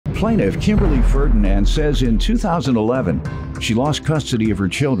Plaintiff Kimberly Ferdinand says in 2011, she lost custody of her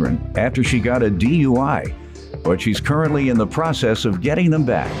children after she got a DUI, but she's currently in the process of getting them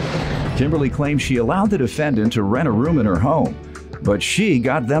back. Kimberly claims she allowed the defendant to rent a room in her home, but she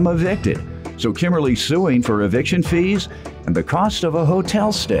got them evicted. So Kimberly's suing for eviction fees and the cost of a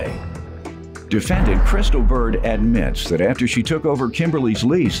hotel stay. Defendant Her the Byrd admits that after she took over Kimberly's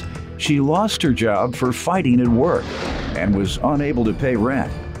lease, she lost her job for fighting at work and was unable to pay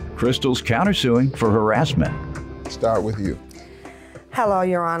rent. Crystal's countersuing for harassment. Start with you. Hello,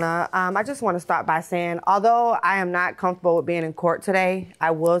 Your Honor. I just want to start by saying, although I am not comfortable with being in court today,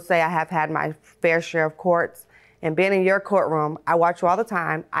 I will say I have had my fair share of courts. And being in your courtroom, I watch you all the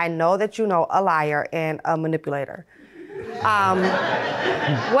time. I know that you know a liar and a manipulator.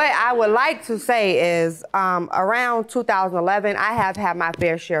 What I would like to say is around 2011, I have had my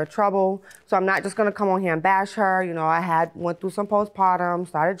fair share of trouble. So I'm not just going to come on here and bash her. You know, went through some postpartum,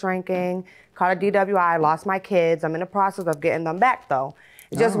 started drinking, caught a DWI, lost my kids. I'm in the process of getting them back, though.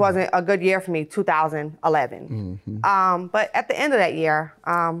 It just wasn't a good year for me, 2011. Mm-hmm. But at the end of that year,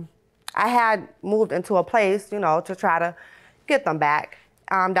 I had moved into a place, you know, to try to get them back.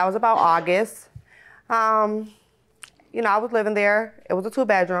 That was about August. You know, I was living there. It was a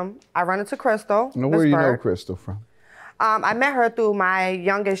 2-bedroom. I run into Crystal. Now, where do you know Crystal from? I met her through my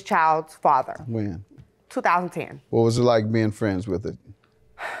youngest child's father. When? 2010. What was it like being friends with it?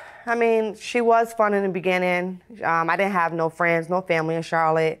 I mean, she was fun in the beginning. I didn't have no friends, no family in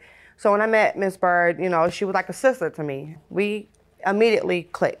Charlotte. So when I met Miss Byrd, you know, she was like a sister to me. We immediately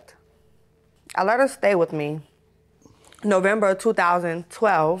clicked. I let her stay with me November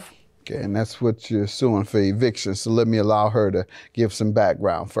 2012. Okay, and that's what you're suing for, eviction. So let me allow her to give some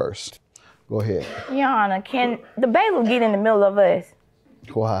background first. Go ahead. Your Honor, can the bailiff get in the middle of us?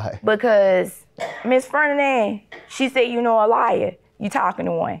 Why? Because Miss Ferdinand, she said you know a liar. You talking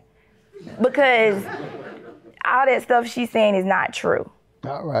to one. Because all that stuff she's saying is not true.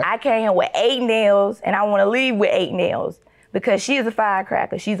 All right. I came here with 8 nails, and I want to leave with 8 nails. Because she is a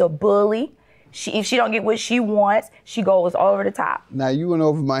firecracker. She's a bully. If she don't get what she wants, she goes over the top. Now, you went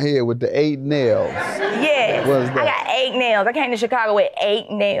over my head with the 8 nails. Yes. What is that? I got 8 nails. I came to Chicago with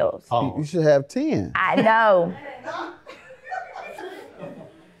 8 nails. Oh. You should have 10. I know.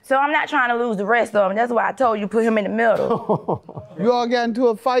 So I'm not trying to lose the rest of them. That's why I told you put him in the middle. You all got into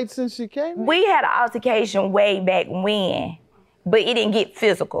a fight since she came? We had an altercation way back when, but it didn't get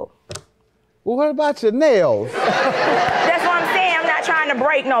physical. Well, what about your nails? That's what I'm saying. I'm not trying to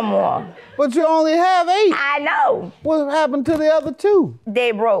break no more. But you only have 8. I know. What happened to the other 2?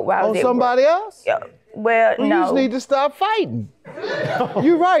 They broke while I was Oh, at somebody work. else? Yeah. Well, You no. just need to stop fighting.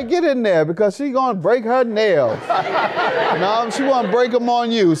 You're right, get in there because she's gonna break her nails. No, she wanna break them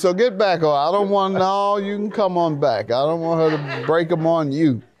on you, so get back. I don't want, no, you can come on back. I don't want her to break them on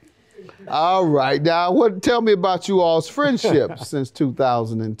you. All right, now tell me about you all's friendship since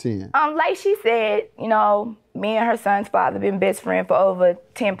 2010. Like she said, you know, me and her son's father been best friends for over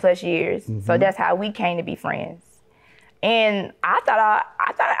 10 plus years. Mm-hmm. So that's how we came to be friends. And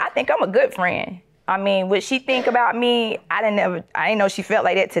I think I'm a good friend. I mean, what she think about me, I didn't know she felt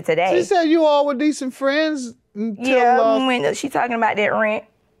like that to today. She said you all were decent friends until... when she talking about that rent.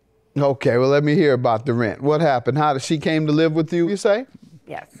 Okay, well, let me hear about the rent. What happened? How did she came to live with you say?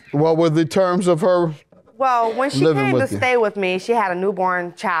 Yes. What were the terms of her Well, when she came to you? stay with me, she had a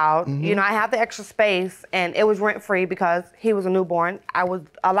newborn child. Mm-hmm. You know, I have the extra space, and it was rent-free because he was a newborn. I was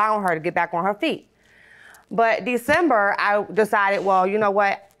allowing her to get back on her feet. But December, I decided, well, you know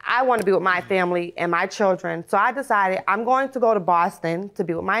what? I want to be with my family and my children. So I decided I'm going to go to Boston to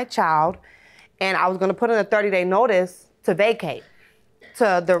be with my child, and I was going to put in a 30-day notice to vacate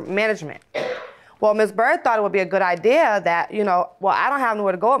to the management. Well, Ms. Byrd thought it would be a good idea that, you know, well, I don't have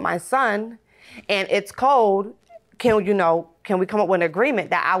nowhere to go with my son, and it's cold. Can we come up with an agreement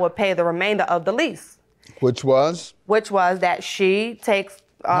that I would pay the remainder of the lease? Which was? Which was that she takes...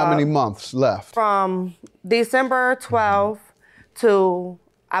 How many months left? From December 12th to,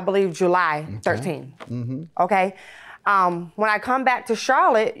 I believe, July 13th. Mm-hmm. Okay? When I come back to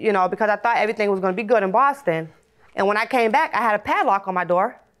Charlotte, you know, because I thought everything was going to be good in Boston, and when I came back, I had a padlock on my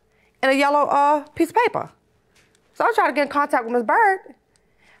door and a yellow piece of paper. So I tried to get in contact with Ms. Byrd.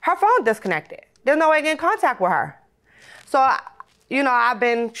 Her phone disconnected. There's no way to get in contact with her. So, you know, I've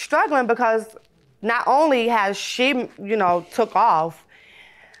been struggling because not only has she, you know, took off,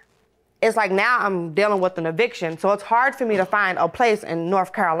 it's like now I'm dealing with an eviction. So it's hard for me to find a place in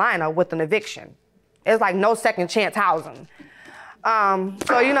North Carolina with an eviction. It's like no second chance housing.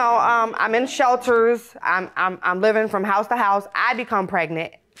 So, you know, I'm in shelters. I'm living from house to house. I become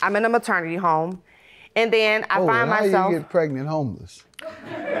pregnant. I'm in a maternity home. And then I find myself. How you get pregnant homeless?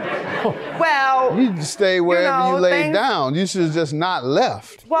 Well, you just stay wherever you laid things, down. You should have just not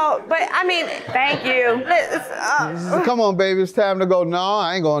left. Well, but I mean, thank you. Come on, baby, it's time to go. No,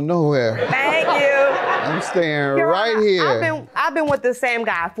 I ain't going nowhere. Thank you. I'm staying right here. I've been with the same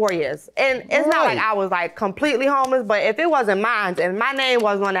guy 4 years, and it's not like I was like completely homeless. But if it wasn't mine, and my name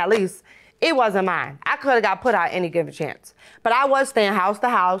wasn't on that lease, it wasn't mine. I could have got put out any given chance. But I was staying house to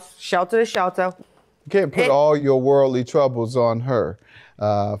house, shelter to shelter. You can't put all your worldly troubles on her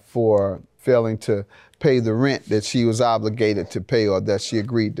for failing to pay the rent that she was obligated to pay or that she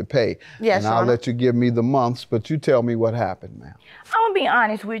agreed to pay. Yes, and I'll let you give me the months, but you tell me what happened, ma'am. I'm gonna be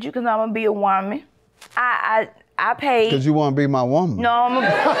honest with you, because I'm gonna be a woman. I paid. Because you want to be my woman. No, I'm a...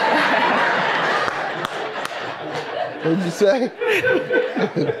 What'd you say?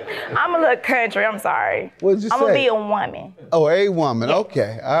 I'm a little country, I'm sorry. What'd you say? I'm gonna be a woman. Oh, a woman, Yeah.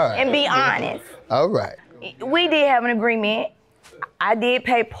 Okay, all right. And be honest. All right. We did have an agreement. I did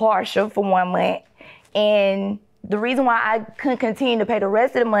pay partial for 1 month. And the reason why I couldn't continue to pay the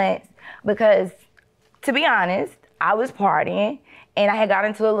rest of the months, because to be honest, I was partying and I had got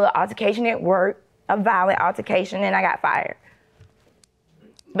into a little altercation at work, a violent altercation, and I got fired.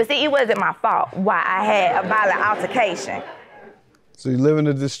 But see, it wasn't my fault why I had a violent altercation. So you're living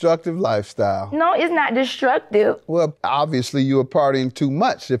a destructive lifestyle. No, it's not destructive. Well, obviously you were partying too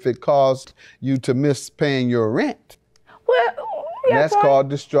much if it caused you to miss paying your rent. Well, yeah, That's called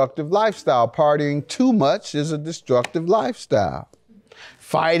destructive lifestyle. Partying too much is a destructive lifestyle.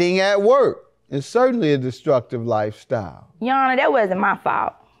 Fighting at work is certainly a destructive lifestyle. Your Honor, that wasn't my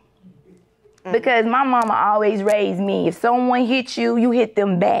fault. Because my mama always raised me. If someone hit you, you hit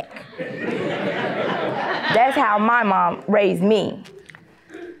them back. That's how my mom raised me.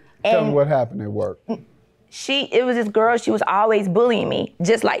 Tell me what happened at work. It was this girl, she was always bullying me,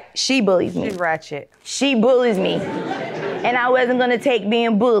 just like she bullies me. She's ratchet. She bullies me. And I wasn't gonna take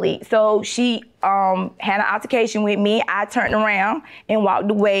being bullied. So she had an altercation with me. I turned around and walked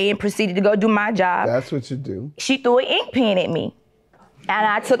away and proceeded to go do my job. That's what you do. She threw an ink pen at me. And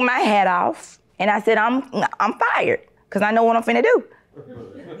I took my hat off and I said, I'm fired, because I know what I'm finna do.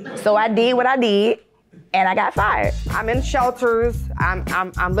 So I did what I did and I got fired. I'm in shelters.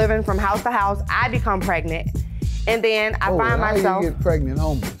 I'm living from house to house. I become pregnant. And then I find myself. How you get pregnant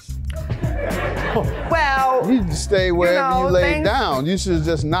homeless? Well, you just stay wherever you laid things, down. You should have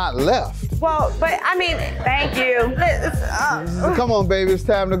just not left. Well, but I mean, thank you. Come on, baby, it's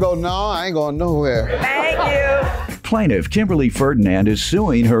time to go. No, I ain't going nowhere. Thank you. Plaintiff Kimberly Ferdinand is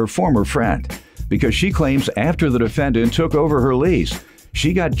suing her former friend because she claims after the defendant took over her lease,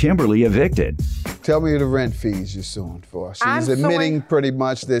 she got Kimberly evicted. Tell me the rent fees you're suing for. She's admitting pretty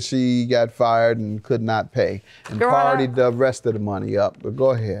much that she got fired and could not pay and partied the rest of the money up, but go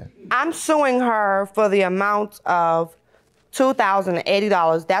ahead. I'm suing her for the amount of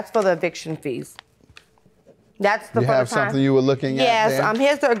 $2,080. That's for the eviction fees. That's the You have something you were looking at there? Yes,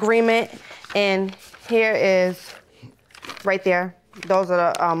 here's the agreement, and here is right there. Those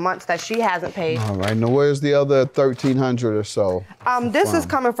are the months that she hasn't paid. All right, now where's the other $1,300 or so? This is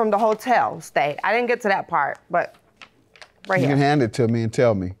coming from the hotel stay. I didn't get to that part, but right here. You can hand it to me and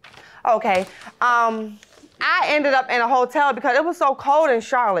tell me. Okay. I ended up in a hotel because it was so cold in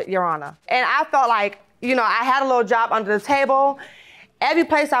Charlotte, Your Honor. And I felt like, I had a little job under the table. Every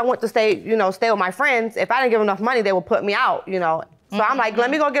place I went to stay with my friends, if I didn't give enough money, they would put me out, So I'm like,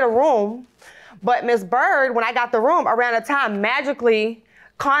 let me go get a room. But Miss Byrd, when I got the room, around the time, magically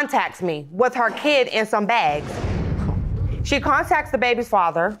contacts me with her kid in some bags. She contacts the baby's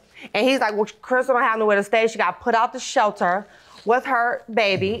father, and he's like, well, Crystal don't have nowhere to stay. She got put out the shelter with her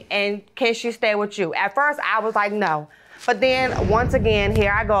baby, and can she stay with you? At first, I was like, no. But then, once again,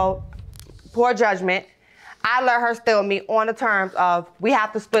 here I go, poor judgment. I let her stay with me on the terms of we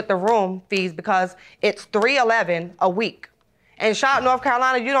have to split the room fees because it's $311 a week. In Charlotte, North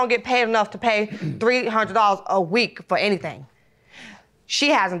Carolina, you don't get paid enough to pay $300 a week for anything. She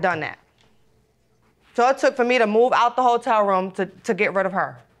hasn't done that. So it took for me to move out the hotel room to get rid of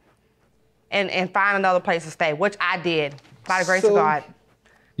her and find another place to stay, which I did, by the grace of God.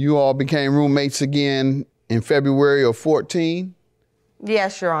 You all became roommates again in February of 14?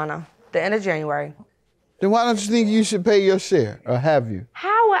 Yes, Your Honor, the end of January. Then why don't you think you should pay your share, or have you?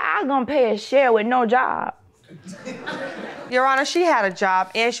 How were I gonna pay a share with no job? Your Honor, she had a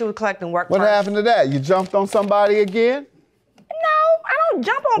job and she was collecting work. What happened to that? You jumped on somebody again? No, I don't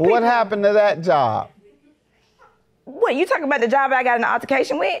jump on people. What happened to that job? What, you talking about the job I got in the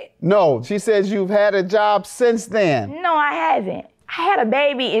altercation with? No, she says you've had a job since then. No, I haven't. I had a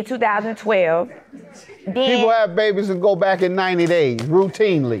baby in 2012. Then, people have babies and go back in 90 days,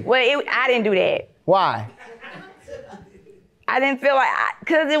 routinely. Well, I didn't do that. Why? I didn't feel like,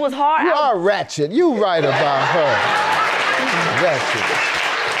 because it was hard. You are ratchet. You right about her. Ratchet.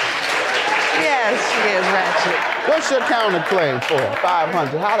 Yes, she is ratchet. What's your counterclaim for?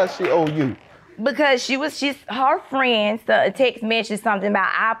 $500. How does she owe you? Because her friends, the text message something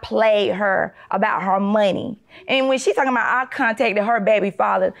about I played her about her money. And when she's talking about I contacted her baby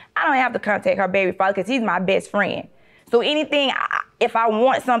father, I don't have to contact her baby father because he's my best friend. So anything, if I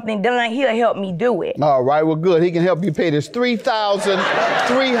want something done, he'll help me do it. All right, well, good. He can help you pay this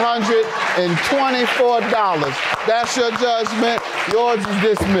 $3,324. That's your judgment. Yours is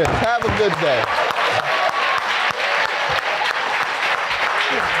dismissed. Have a good day.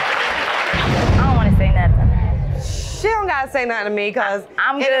 She don't gotta say nothing to me because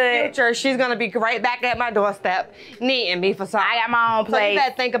in the future she's gonna be right back at my doorstep needing me for something. I got my own place. So you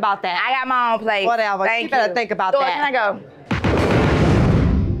better think about that. I got my own place. Whatever. Thank you better think about that. Can I go?